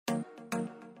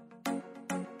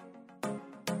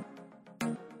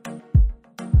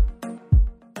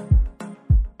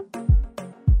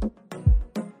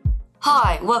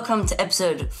Hi, welcome to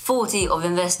episode 40 of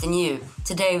Invest in You.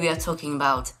 Today we are talking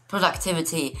about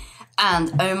productivity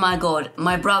and oh my god,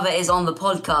 my brother is on the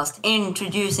podcast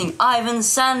introducing Ivan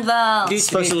Sandvall.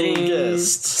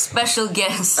 Special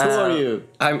guest. Who are you?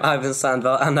 I'm Ivan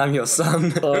Sandvall and I'm your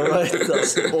son. Alright,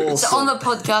 that's awesome. So on the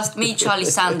podcast, me, Charlie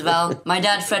Sandvall, my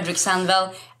dad, Fredrik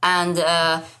Sandvall, and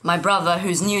my brother,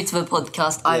 who's new to the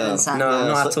podcast, Ivan Sandvall. No,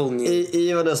 not at all new.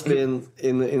 Ivan has been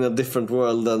in a different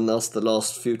world than us the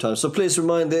last few times. So please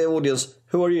remind the audience,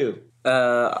 who are you?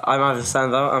 I'm Ivan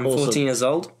Sandvall, I'm Awesome. 14 years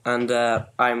old, and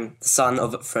I'm the son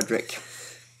of Fredrik,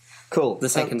 Cool. the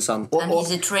second son. And he's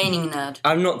a training nerd.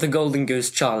 I'm not the golden goose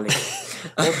Charlie.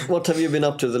 What have you been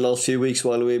up to the last few weeks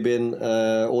while we've been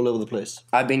all over the place?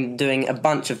 I've been doing a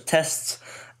bunch of tests,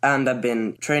 and I've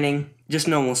been training, just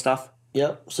normal stuff.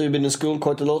 Yeah, so you've been in school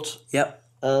quite a lot. Yep.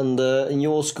 And in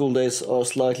your school days are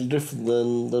slightly different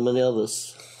than many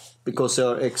others. Because they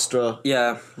are extra...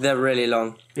 Yeah, they're really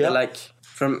long. Yeah. They're like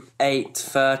from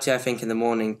 8:30, I think, in the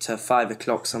morning to 5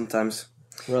 o'clock sometimes.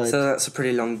 Right. So that's a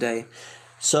pretty long day.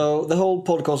 So the whole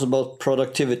podcast is about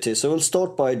productivity. So we'll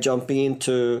start by jumping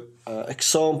into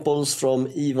examples from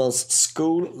Ivan's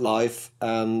school life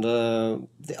and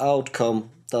the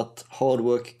outcome that hard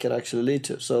work can actually lead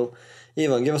to. So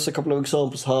Ivan, give us a couple of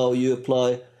examples how you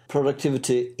apply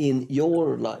productivity in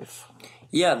your life.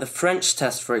 Yeah, the French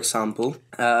test, for example.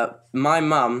 My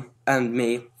mum and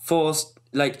me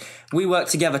we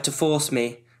worked together to force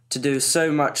me to do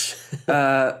so much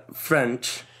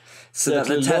French so that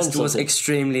the actually test learn was something.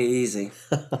 extremely easy.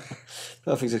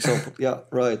 Perfect example. Yeah,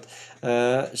 right.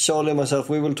 Charlie and myself,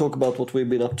 we will talk about what we've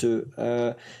been up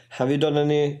to. Have you done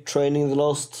any training the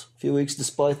last few weeks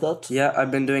despite that? Yeah,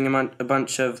 I've been doing a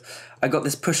bunch of... I got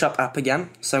this push-up app again,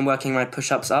 so I'm working my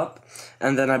push-ups up.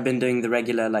 And then I've been doing the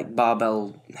regular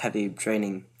barbell heavy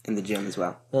training in the gym as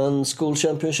well. And school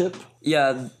championship?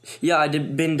 Yeah,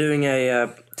 been doing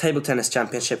a table tennis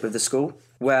championship with the school,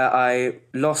 where I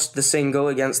lost the single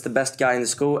against the best guy in the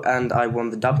school, and I won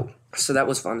the double. So that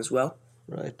was fun as well.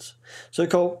 Right. So a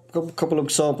couple of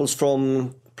examples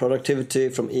from productivity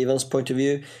from Ivan's point of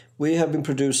view. We have been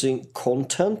producing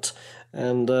content,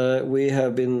 and we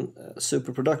have been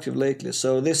super productive lately.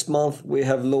 So this month we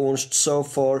have launched so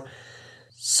far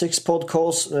 6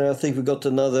 podcasts. I think we got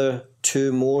another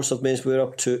 2 more, so that means we're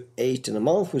up to 8 in a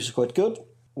month, which is quite good.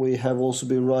 We have also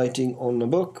been writing on a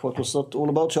book. What was that all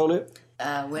about, Charlie?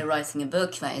 We're writing a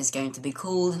book that is going to be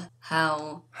called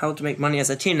How... How to make money as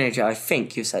a teenager, I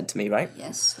think you said to me, right?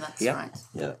 Yes, that's Yeah. right.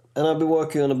 Yeah, and I've been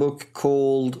working on a book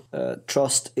called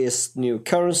Trust is New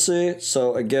Currency.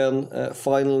 So again,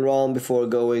 final round before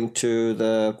going to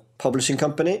the publishing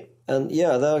company. And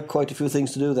yeah, there are quite a few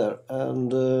things to do there.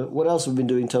 And what else have we been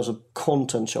doing in terms of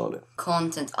content, Charlie?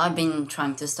 Content. I've been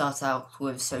trying to start out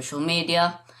with social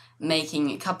media, making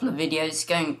a couple of videos,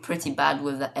 going pretty bad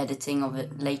with the editing of the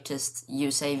latest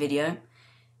USA video.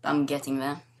 I'm getting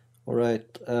there. All right,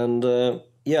 and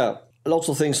yeah, lots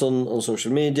of things on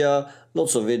social media,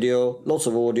 lots of video, lots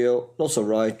of audio, lots of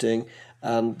writing.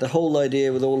 And the whole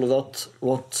idea with all of that,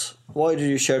 why do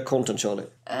you share content, Charlie?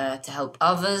 To help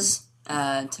others,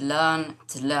 to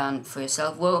learn for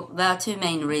yourself. Well, there are 2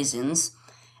 main reasons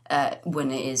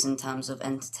when it is in terms of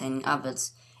entertaining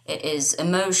others. It is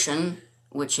emotion,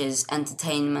 which is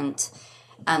entertainment,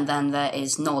 and then there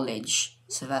is knowledge,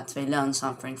 so that they learn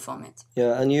something from it.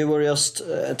 Yeah, and you were just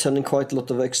attending quite a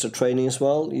lot of extra training as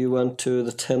well. You went to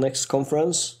the 10X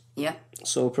conference. Yeah.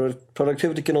 So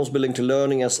productivity can also be linked to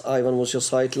learning, as Ivan was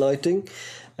just highlighting.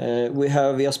 We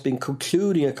have just been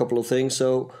concluding a couple of things.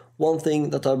 So one thing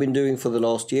that I've been doing for the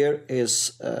last year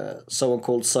is someone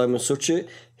called Simon Suchi,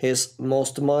 his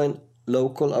mastermind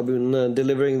local. I've been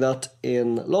delivering that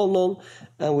in London,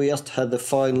 and we just had the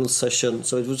final session.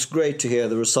 So it was great to hear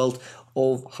the result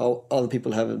of how other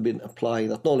people have been applying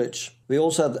that knowledge. We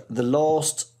also had the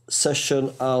last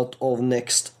session out of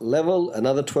Next Level,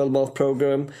 another 12-month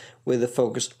program with the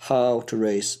focus how to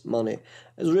raise money.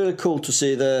 It's really cool to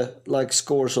see the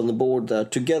scores on the board there.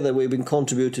 Together we've been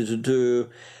contributed to do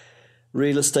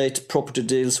real estate property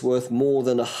deals worth more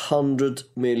than £100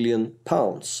 million,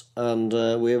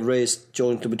 and we have raised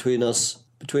jointly between us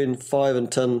between 5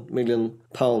 and 10 million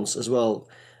pounds as well,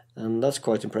 and that's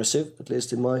quite impressive, at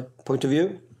least in my point of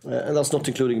view, and that's not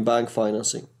including bank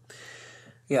financing.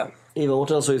 Yeah. Eva,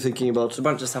 what else are you thinking about? A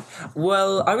bunch of stuff.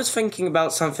 Well, I was thinking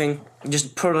about something,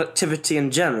 just productivity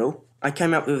in general. I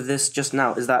came up with this just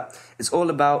now, is that it's all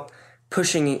about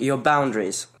pushing your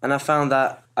boundaries. And I found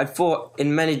that I thought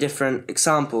in many different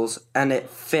examples, and it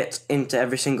fit into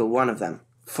every single one of them.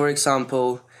 For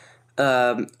example,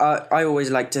 I always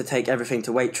like to take everything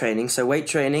to weight training. So weight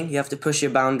training, you have to push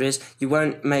your boundaries. You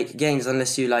won't make gains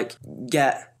unless you like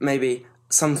get maybe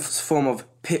some form of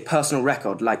personal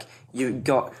record, like you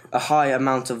got a higher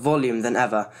amount of volume than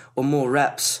ever, or more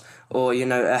reps, or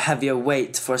a heavier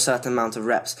weight for a certain amount of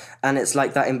reps. And it's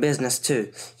like that in business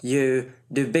too. You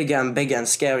do bigger and bigger and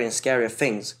scarier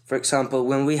things. For example,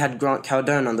 when we had Grant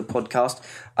Cardone on the podcast,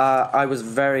 I was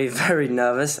very, very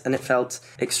nervous, and it felt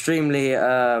extremely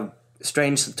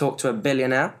strange to talk to a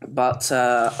billionaire. But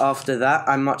after that,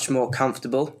 I'm much more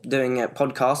comfortable doing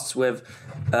podcasts with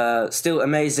still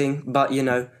amazing, but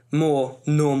more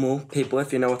normal people,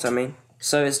 if you know what I mean.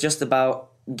 So it's just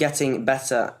about getting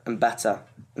better and better.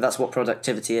 And that's what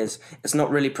productivity is. It's not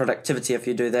really productivity if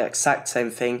you do the exact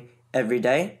same thing every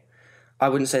day. I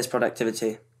wouldn't say it's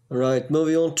productivity. Right,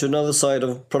 moving on to another side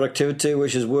of productivity,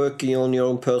 which is working on your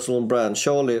own personal brand.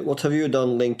 Charlie, what have you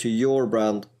done linked to your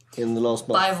brand in the last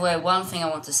month? By the way, one thing I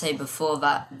want to say before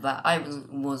that I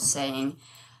was saying,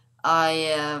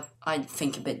 I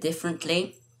think a bit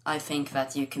differently. I think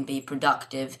that you can be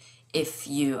productive if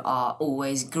you are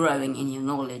always growing in your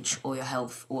knowledge or your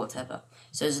health or whatever.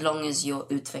 So as long as you're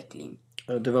utveckling.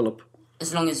 Develop.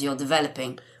 As long as you're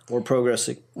developing. Or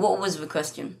progressing. What was the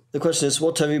question? The question is,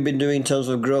 what have you been doing in terms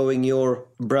of growing your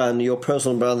brand, your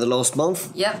personal brand, the last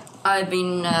month? Yep, I've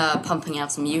been pumping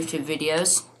out some YouTube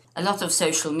videos. A lot of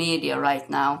social media right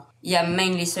now. Yeah,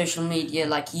 mainly social media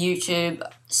like YouTube.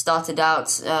 Started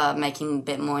out making a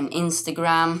bit more on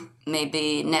Instagram.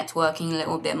 Maybe networking a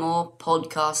little bit more.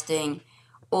 Podcasting.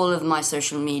 All of my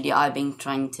social media I've been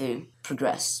trying to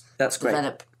progress. That's great.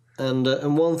 Develop. And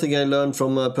one thing I learned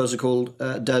from a person called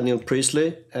Daniel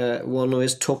Priestley, one of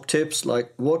his top tips,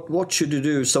 like what should you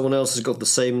do if someone else has got the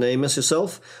same name as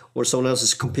yourself, or someone else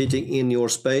is competing in your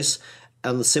space?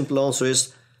 And the simple answer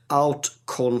is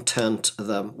out-content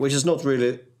them, which is not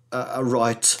really a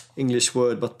right English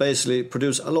word, but basically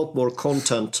produce a lot more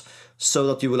content so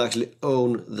that you will actually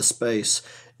own the space.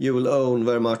 You will own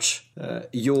very much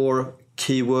your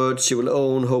keywords, you will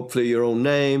own hopefully your own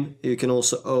name. You can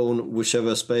also own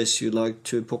whichever space you like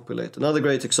to populate. Another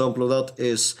great example of that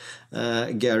is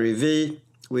Gary Vee.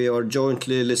 We are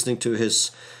jointly listening to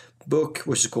his book,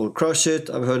 which is called Crush It.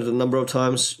 I've heard it a number of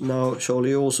times now.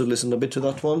 Charlie, you also listened a bit to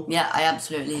that one? Yeah, I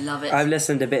absolutely love it. I've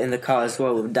listened a bit in the car as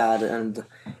well with Dad, and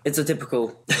it's a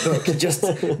typical book, just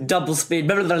double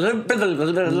speed, and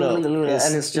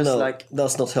it's just like...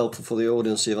 That's not helpful for the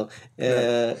audience even. We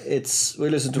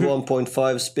listen to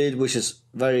 1.5 speed, which is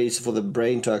very easy for the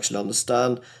brain to actually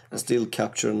understand and still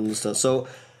capture and understand. So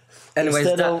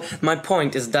anyways, my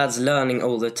point is Dad's learning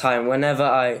all the time.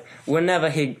 Whenever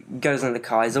he goes in the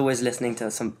car, he's always listening to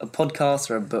a podcast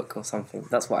or a book or something.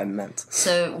 That's what I meant.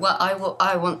 So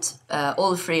I want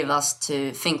all three of us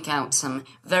to think out some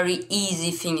very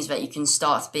easy things that you can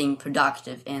start being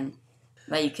productive in,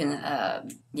 that you can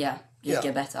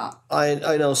get better at.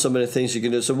 I know so many things you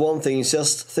can do. So one thing is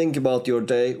just think about your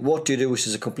day. What do you do which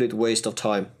is a complete waste of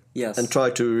time? Yes. And try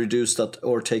to reduce that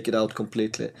or take it out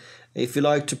completely. If you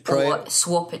like to pray... Or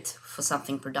swap it for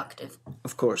something productive.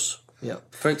 Of course, yeah.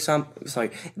 For example,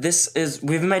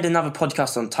 we've made another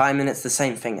podcast on time, and it's the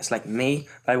same thing. It's like me,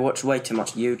 I watch way too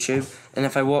much YouTube, and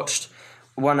if I watched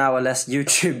 1 hour less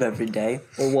YouTube every day...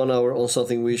 Or 1 hour on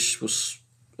something which was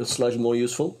slightly more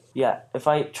useful. Yeah, if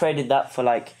I traded that for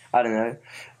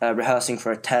rehearsing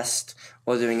for a test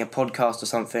or doing a podcast or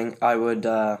something, I would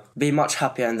be much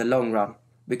happier in the long run,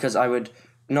 because I would...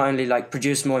 not only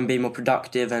produce more and be more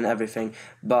productive and everything,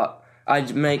 but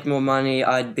I'd make more money,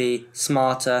 I'd be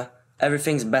smarter.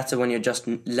 Everything's better when you're just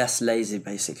less lazy,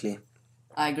 basically.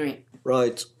 I agree.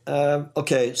 Right.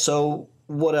 Okay, so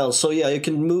what else? So yeah, you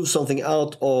can move something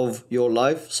out of your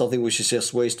life, something which is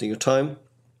just wasting your time.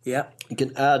 Yeah. You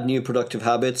can add new productive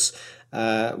habits.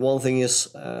 One thing is,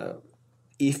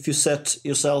 if you set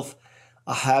yourself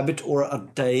a habit or a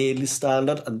daily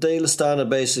standard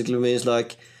basically means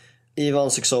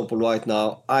Ivan's example right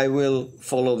now, I will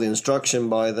follow the instruction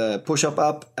by the push-up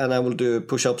app, and I will do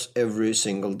push-ups every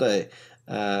single day.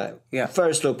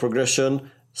 Very slow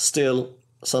progression, still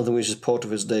something which is part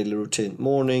of his daily routine.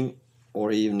 Morning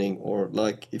or evening, or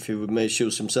if he may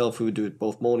choose himself, he would do it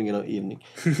both morning and evening.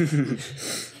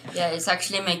 Yeah, it's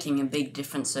actually making a big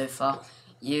difference so far.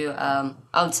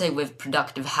 I would say with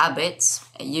productive habits,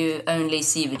 you only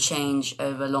see the change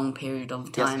over a long period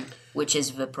of time, which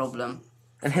is the problem.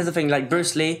 And here's the thing,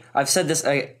 Bruce Lee, I've said this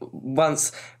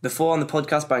once before on the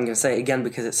podcast, but I'm going to say it again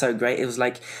because it's so great. It was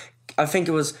I think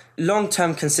it was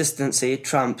long-term consistency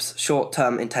trumps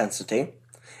short-term intensity.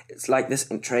 It's like this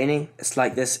in training, it's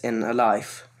like this in a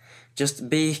life. Just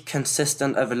be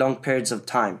consistent over long periods of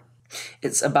time.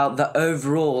 It's about the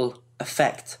overall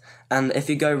effect. And if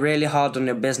you go really hard on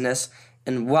your business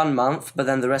in 1 month, but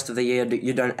then the rest of the year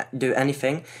you don't do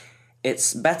anything,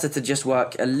 it's better to just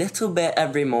work a little bit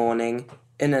every morning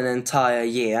in an entire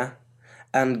year,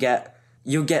 and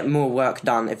you'll get more work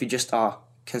done if you just are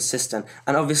consistent.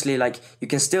 And obviously, like, you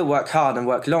can still work hard and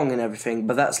work long and everything,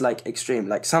 but that's like extreme.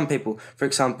 Like, some people, for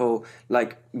example,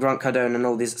 like Grant Cardone and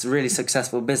all these really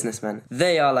successful businessmen,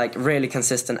 they are like really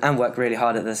consistent and work really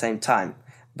hard at the same time.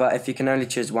 But if you can only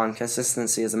choose one,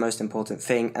 consistency is the most important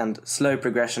thing, and slow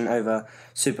progression over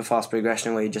super fast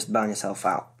progression where you just burn yourself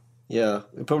out. Yeah,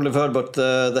 you probably have heard about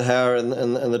the hare and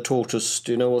the tortoise.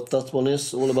 Do you know what that one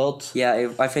is all about?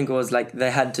 Yeah, I think it was like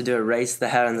they had to do a race, the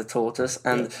hare and the tortoise,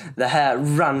 and the hare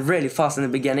ran really fast in the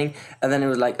beginning, and then it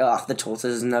was like, the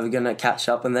tortoise is never gonna catch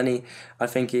up, and then I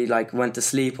think he like went to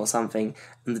sleep or something,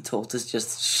 and the tortoise just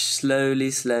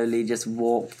slowly just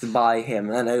walked by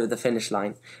him and over the finish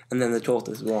line, and then the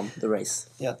tortoise won the race.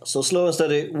 Yeah, so slow and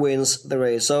steady wins the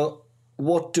race. So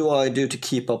what do I do to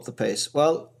keep up the pace?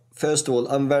 Well, first of all,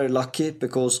 I'm very lucky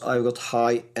because I've got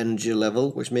high energy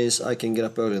level, which means I can get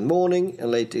up early in the morning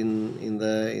and late in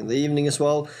the evening as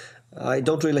well. I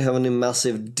don't really have any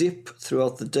massive dip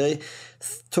throughout the day.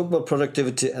 Talk about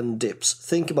productivity and dips.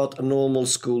 Think about a normal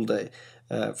school day,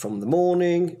 from the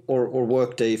morning or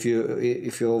work day if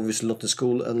you're obviously not in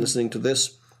school and listening to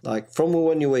this. Like, from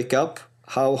when you wake up,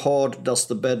 how hard does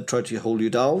the bed try to hold you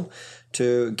down,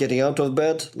 to getting out of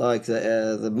bed, like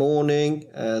the morning,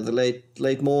 the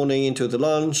late morning into the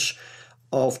lunch,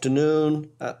 afternoon,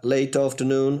 late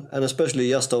afternoon, and especially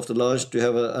just after lunch. Do you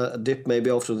have a dip maybe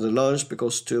after the lunch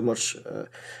because too much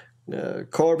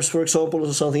carbs, for example,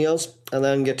 or something else? And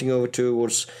then getting over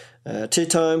towards tea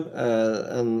time,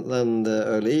 and then the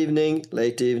early evening,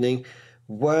 late evening.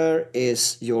 Where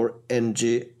is your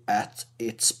energy at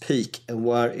its peak, and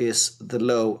where is the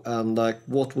low, and like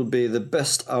what would be the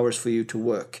best hours for you to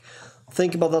work?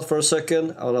 Think about that for a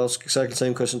second. I'll ask exactly the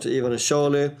same question to Ivan and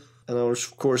Charlie, and I'll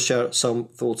of course share some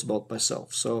thoughts about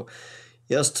myself. So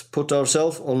just put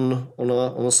ourselves on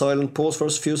a silent pause for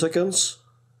a few seconds.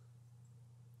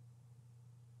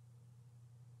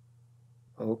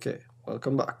 Okay,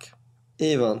 welcome back.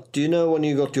 Ivan, do you know when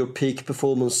you got your peak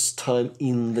performance time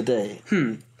in the day?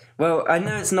 Well, I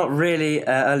know it's not really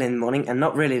early in the morning and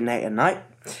not really late at night.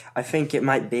 I think it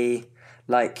might be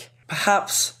like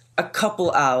perhaps a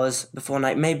couple hours before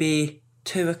night, maybe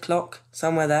 2 o'clock,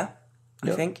 somewhere there,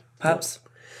 I think, perhaps.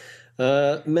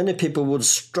 Many people would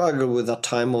struggle with that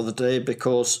time of the day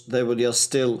because they would just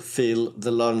still feel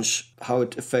the lunch, how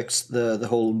it affects the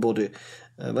whole body.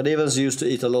 But Ivan's used to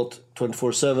eat a lot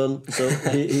 24/7, so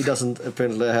he doesn't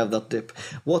apparently have that dip.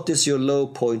 What is your low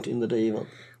point in the day, Ivan?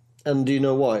 And do you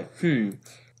know why?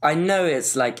 I know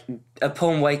it's like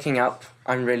upon waking up,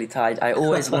 I'm really tired. I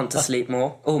always want to sleep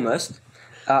more, almost,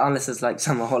 unless it's like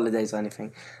summer holidays or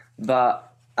anything.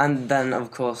 And then of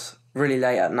course really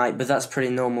late at night, but that's pretty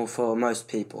normal for most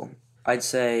people. I'd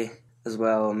say as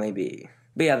well, maybe.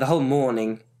 But yeah, the whole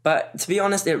morning. But to be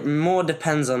honest, it more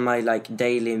depends on my like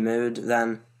daily mood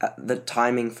than the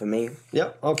timing for me. Yeah,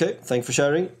 okay. Thanks for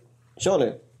sharing.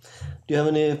 Charlie, do you have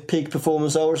any peak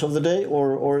performance hours of the day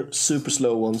or super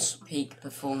slow ones? Peak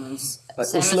performance. Or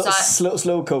Same as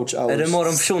slow coach hours? Är det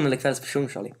morgonperson eller kvällsperson,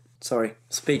 Charlie? Sorry,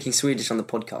 speaking Swedish on the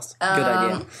podcast. Good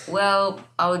idea. Well,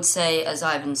 I would say, as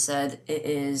Ivan said,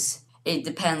 it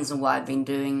depends on what I've been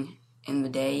doing in the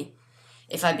day.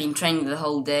 If I've been training the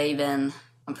whole day, then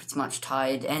I'm pretty much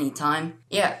tired anytime.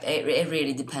 Yeah, it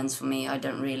really depends for me. I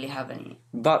don't really have any.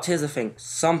 But here's the thing.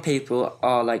 Some people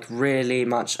are like really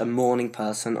much a morning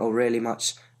person or really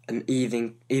much an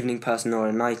evening person or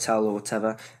a night owl or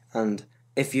whatever. And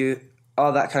if you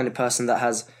are that kind of person that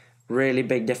has really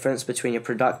big difference between your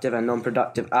productive and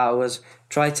non-productive hours,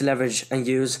 try to leverage and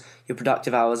use your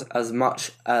productive hours as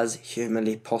much as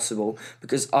humanly possible.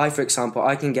 Because for example,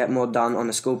 I can get more done on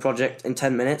a school project in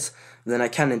 10 minutes than I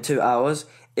can in 2 hours.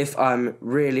 If I'm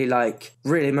really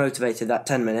motivated that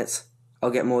 10 minutes,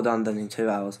 I'll get more done than in 2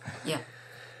 hours. Yeah.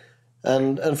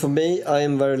 And for me, I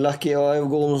am very lucky.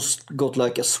 I've almost got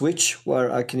like a switch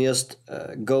where I can just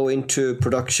go into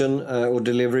production or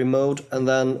delivery mode, and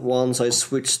then once I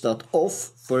switch that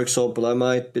off, for example, I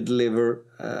might deliver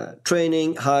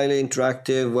training, highly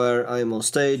interactive, where I'm on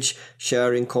stage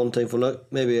sharing content for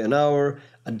maybe an hour,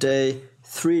 a day,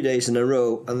 3 days in a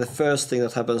row, and the first thing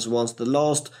that happens once the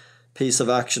last piece of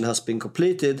action has been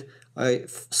completed, I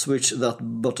switch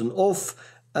that button off.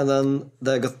 And then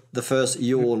they got the first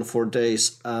yawn for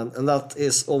days, and that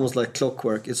is almost like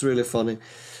clockwork. It's really funny.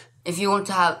 If you want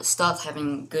to start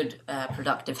having good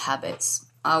productive habits,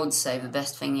 I would say the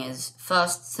best thing is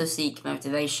first to seek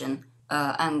motivation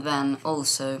and then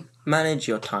also Manage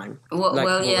your time. well, like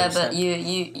well, yeah, Rory but said.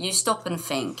 you stop and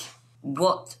think,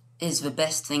 what is the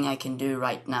best thing I can do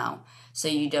right now? So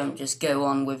you don't just go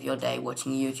on with your day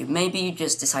watching YouTube. Maybe you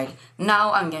just decide,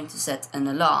 now I'm going to set an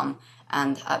alarm,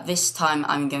 and at this time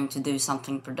I'm going to do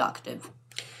something productive.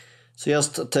 So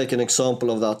just take an example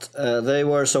of that. They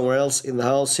were somewhere else in the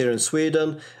house here in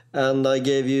Sweden, and I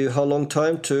gave you how long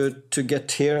time to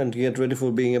get here and to get ready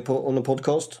for being on a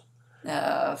podcast?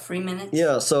 3 minutes?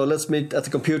 Yeah, so let's meet at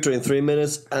the computer in 3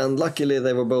 minutes, and luckily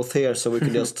they were both here, so we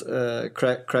could just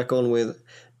crack on with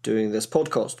doing this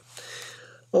podcast.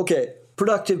 Okay,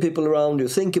 productive people around you,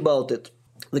 think about it.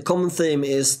 The common theme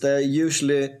is they're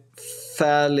usually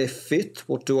fairly fit.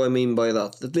 What do I mean by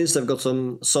that? At least they've got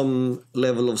some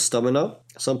level of stamina.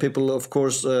 Some people, of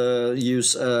course,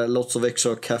 use lots of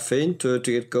extra caffeine to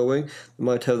get going. They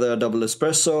might have their double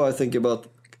espresso. I think about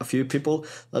a few people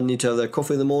that need to have their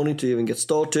coffee in the morning to even get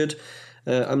started.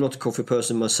 I'm not a coffee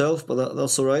person myself, but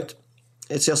that's all right.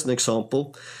 It's just an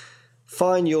example.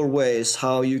 Find your ways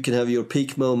how you can have your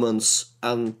peak moments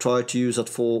and try to use that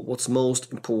for what's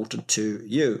most important to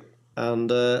you. And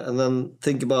then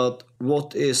think about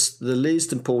what is the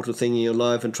least important thing in your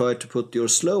life and try to put your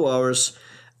slow hours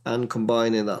and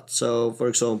combine in that. So, for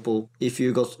example, if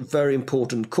you got very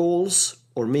important calls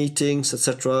or meetings,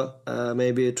 etc.,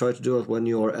 maybe try to do it when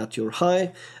you're at your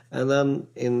high. And then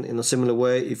in a similar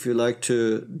way, if you like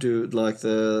to do like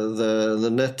the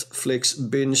Netflix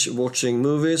binge watching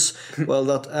movies, well,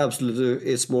 that absolutely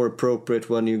is more appropriate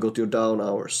when you got your down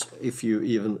hours, if you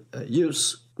even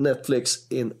use Netflix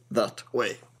in that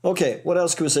way. Okay, what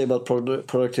else can we say about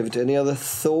productivity? Any other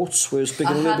thoughts? We're speaking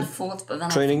I a little had bit thought, but then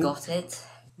training. I forgot it.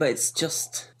 But it's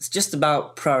just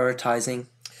about prioritizing.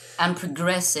 And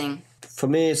progressing. For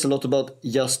me, it's a lot about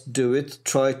just do it.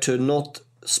 Try to not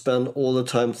spend all the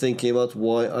time thinking about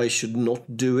why I should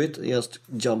not do it. Just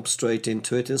jump straight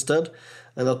into it instead.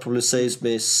 And that probably saves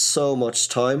me so much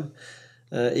time.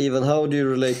 Even how do you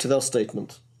relate to that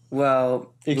statement?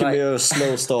 Well, You can be a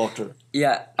slow starter.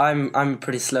 Yeah, I'm a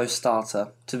pretty slow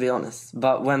starter, to be honest.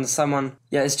 But when someone...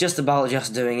 Yeah, it's just about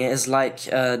just doing it. It's like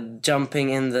jumping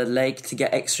in the lake to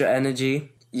get extra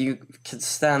energy. You could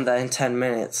stand there in 10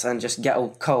 minutes and just get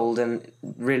all cold and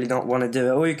really not want to do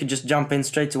it. Or you could just jump in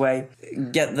straight away,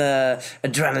 get the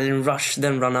adrenaline rush,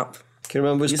 then run up. Can you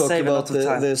remember we You spoke save a about lot of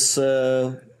time. this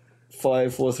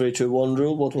 5, 4, 3, 2, 1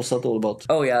 rule? What was that all about?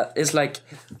 Oh yeah, it's like...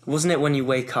 Wasn't it when you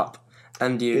wake up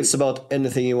and you... It's about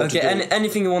anything you want to do.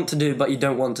 Anything you want to do, but you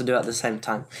don't want to do at the same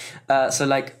time. So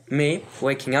like me,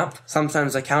 waking up,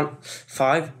 sometimes I count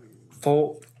 5,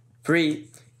 4, 3,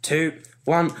 2,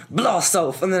 1, blast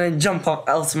off, and then I jump up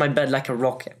out of my bed like a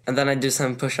rocket. And then I do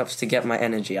some push-ups to get my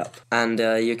energy up. And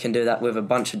you can do that with a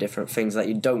bunch of different things that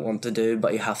you don't want to do,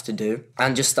 but you have to do.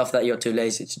 And just stuff that you're too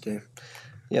lazy to do.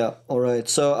 Yeah, all right.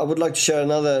 So I would like to share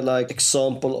another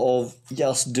example of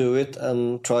just do it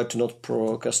and try to not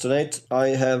procrastinate. I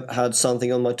have had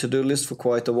something on my to-do list for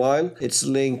quite a while. It's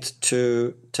linked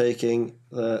to taking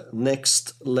the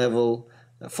next level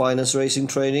finance racing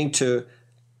training to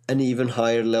an even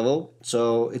higher level.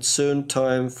 So it's soon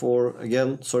time for,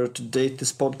 again, sorry to date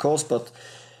this podcast, but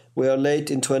we are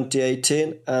late in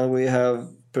 2018 and we have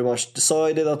pretty much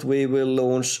decided that we will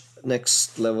launch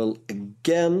next level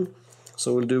again.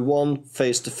 So we'll do one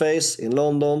face-to-face in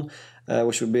London,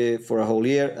 which will be for a whole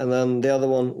year. And then the other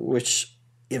one, which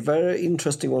a very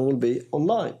interesting one, will be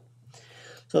online.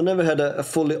 So I've never had a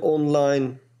fully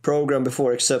online program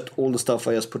before, except all the stuff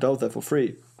I just put out there for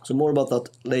free. So more about that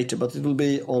later, but it will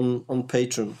be on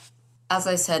Patreon. As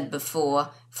I said before,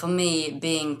 for me,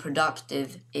 being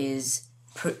productive is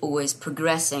always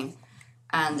progressing.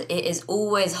 And it is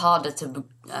always harder to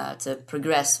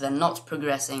progress than not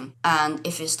progressing. And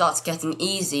if it starts getting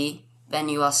easy, then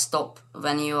you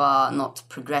are not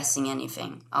progressing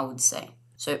anything, I would say.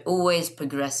 So always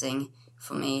progressing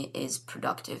for me is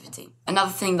productivity.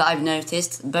 Another thing that I've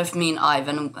noticed, both me and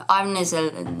Ivan is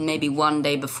maybe one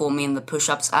day before me in the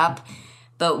Push-Ups app,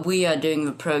 but we are doing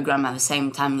the program at the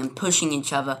same time and pushing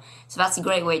each other. So that's a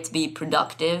great way to be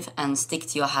productive and stick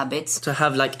to your habits. To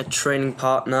have like a training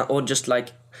partner or just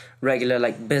like regular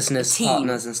like business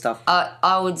partners and stuff.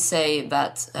 I would say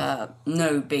that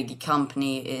no big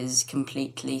company is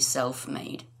completely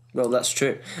self-made. Well, that's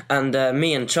true. And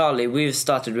me and Charlie, we've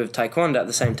started with Taekwondo at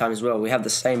the same time as well. We have the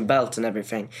same belt and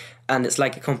everything. And it's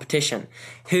like a competition.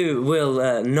 Who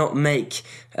will not make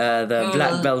the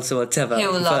black belts or whatever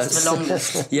Who will last first? the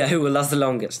longest. Yeah, who will last the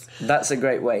longest. That's a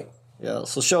great way. Yeah,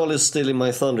 so Charlie's stealing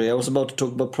my thunder. I was about to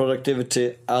talk about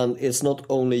productivity, and it's not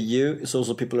only you, it's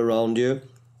also people around you.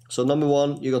 So number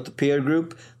one, you got the peer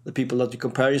group, the people that you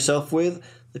compare yourself with.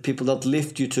 the people that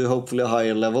lift you to hopefully a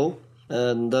higher level.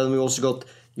 And then we also got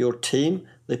your team,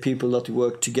 the people that you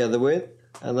work together with.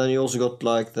 And then you also got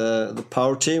like the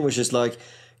power team, which is like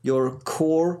your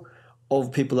core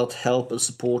of people that help and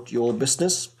support your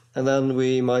business. And then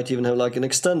we might even have like an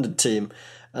extended team,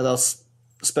 and that's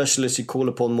specialists you call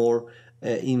upon more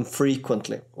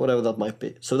infrequently, whatever that might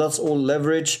be. So that's all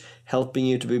leverage, helping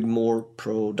you to be more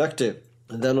productive.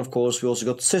 And then of course we also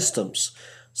got systems.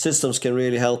 Systems can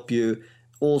really help you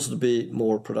also to be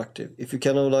more productive. If you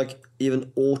cannot like even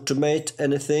automate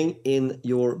anything in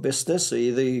your business, so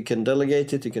either you can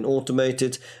delegate it, you can automate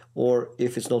it, or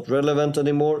if it's not relevant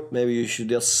anymore, maybe you should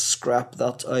just scrap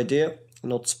that idea,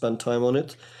 not spend time on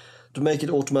it. To make it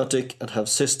automatic and have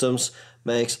systems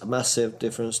makes a massive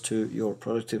difference to your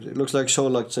productivity. It looks like Sean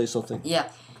would like to say something. Yeah,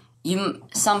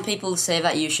 some people say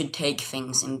that you should take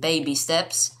things in baby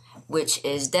steps, which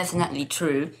is definitely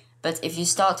true. But if you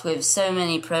start with so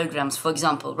many programs, for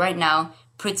example, right now,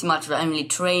 pretty much the only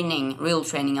real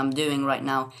training I'm doing right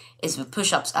now is the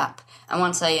Push-Ups app. And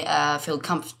once I feel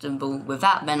comfortable with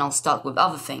that, then I'll start with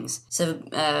other things. So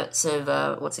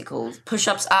the what's it called?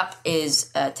 Push-Ups app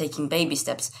is taking baby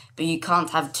steps, but you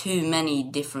can't have too many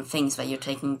different things that you're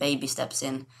taking baby steps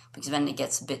in, because then it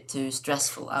gets a bit too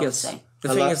stressful, I would say. The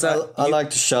thing is that I like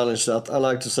to challenge that. I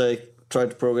like to say, try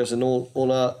to progress in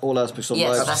all aspects of Yes,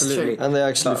 life. that's Absolutely. true. And they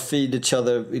actually feed each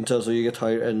other in terms of you get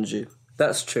higher energy.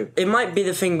 That's true. It might be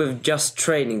the thing with just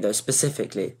training though,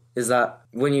 specifically, is that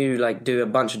when you like do a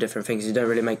bunch of different things, you don't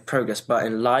really make progress. But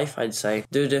in life, I'd say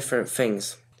do different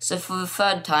things. So for the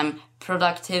third time,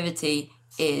 productivity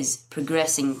is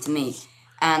progressing to me.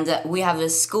 And we have a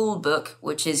school book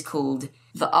which is called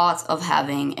The Art of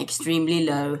Having Extremely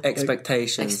Low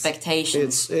Expectations.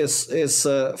 It's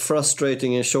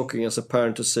frustrating and shocking as a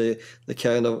parent to see the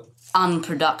kind of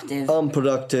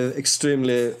unproductive,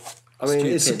 extremely. I mean,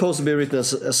 it's Stupid. supposed to be written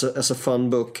as a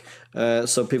fun book,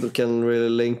 so people can really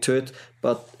link to it.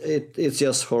 But it's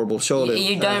just horrible. Surely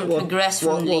You don't progress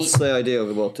from the... What's the idea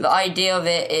about it? The idea of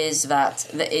it is that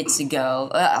it's a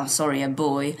girl, a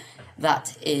boy,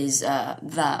 that has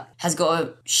got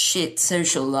a shit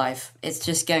social life. It's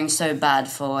just going so bad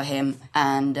for him,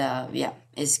 and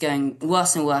it's going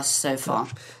worse and worse so far.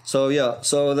 So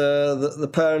the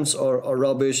parents are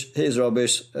rubbish. He's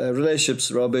rubbish.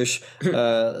 Relationships rubbish.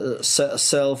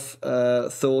 Self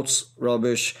thoughts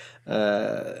rubbish.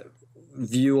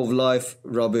 View of life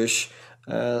rubbish.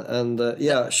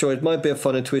 Sure, it might be a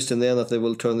funny twist in the end that they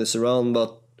will turn this around,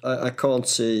 but I can't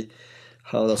see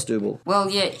how that's doable. Well,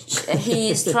 yeah, he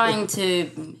is trying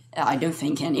to... I don't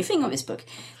think anything of his book.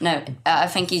 No, I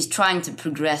think he's trying to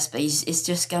progress, but it's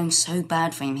just going so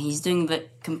bad for him. He's doing the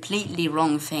completely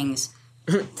wrong things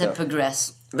to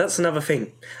progress. That's another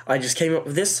thing. I just came up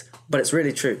with this, but it's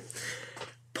really true.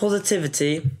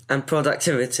 Positivity and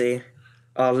productivity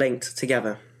are linked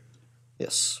together.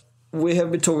 Yes. We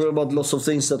have been talking about lots of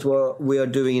things that we are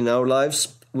doing in our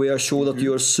lives. We are sure that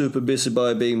you are super busy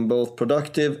by being both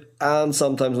productive and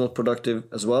sometimes not productive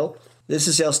as well. This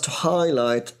is just to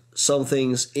highlight some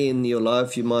things in your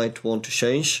life you might want to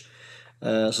change.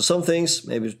 So some things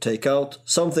maybe to take out,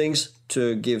 some things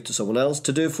to give to someone else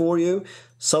to do for you.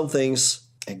 Some things,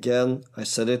 again, I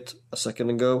said it a second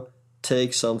ago,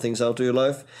 take some things out of your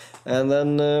life. And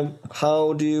then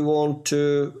how do you want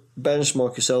to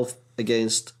benchmark yourself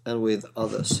against and with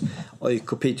others? Are you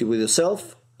competing with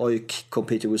yourself? Or are you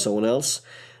competing with someone else?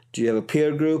 Do you have a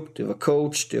peer group? Do you have a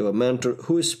coach? Do you have a mentor?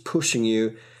 Who is pushing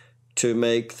you to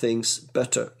make things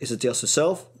better? Is it just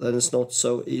yourself? Then it's not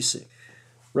so easy.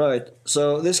 Right,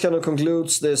 so this kind of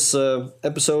concludes this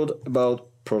episode about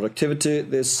productivity.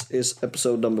 This is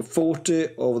episode number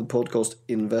 40 of the podcast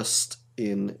Invest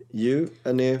in You.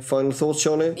 Any final thoughts,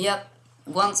 Johnny? Yep.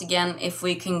 Once again, if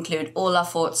we conclude all our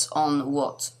thoughts on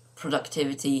what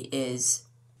productivity is,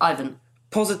 Ivan.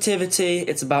 Positivity,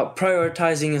 it's about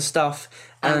prioritizing your stuff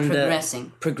And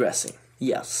progressing. Progressing,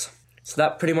 yes. So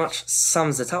that pretty much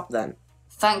sums it up then.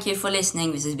 Thank you for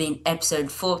listening. This has been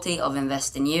episode 40 of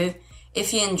Invest in You.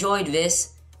 If you enjoyed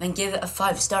this, then give it a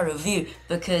 5-star review,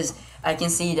 because I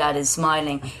can see Dad is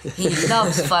smiling. He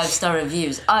loves 5-star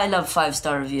reviews. I love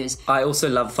 5-star reviews. I also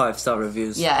love 5-star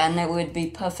reviews. Yeah, and it would be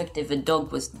perfect if a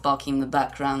dog was barking in the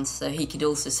background, so he could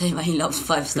also say that he loves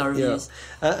 5-star reviews.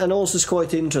 And also it's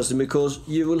quite interesting because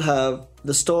you will have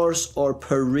the stars are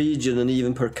per region and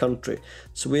even per country.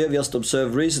 So we have just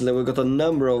observed recently we've got a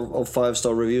number of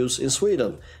 5-star reviews in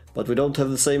Sweden, but we don't have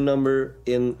the same number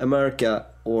in America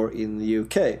or in the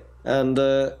UK. And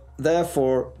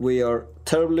therefore we are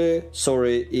terribly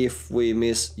sorry if we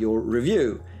miss your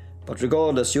review. But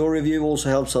regardless, your review also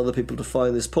helps other people to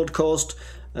find this podcast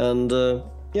and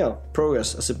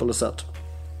progress, as simple as that.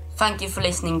 Thank you for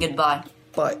listening. Goodbye.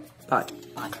 Bye. Bye.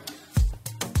 Bye.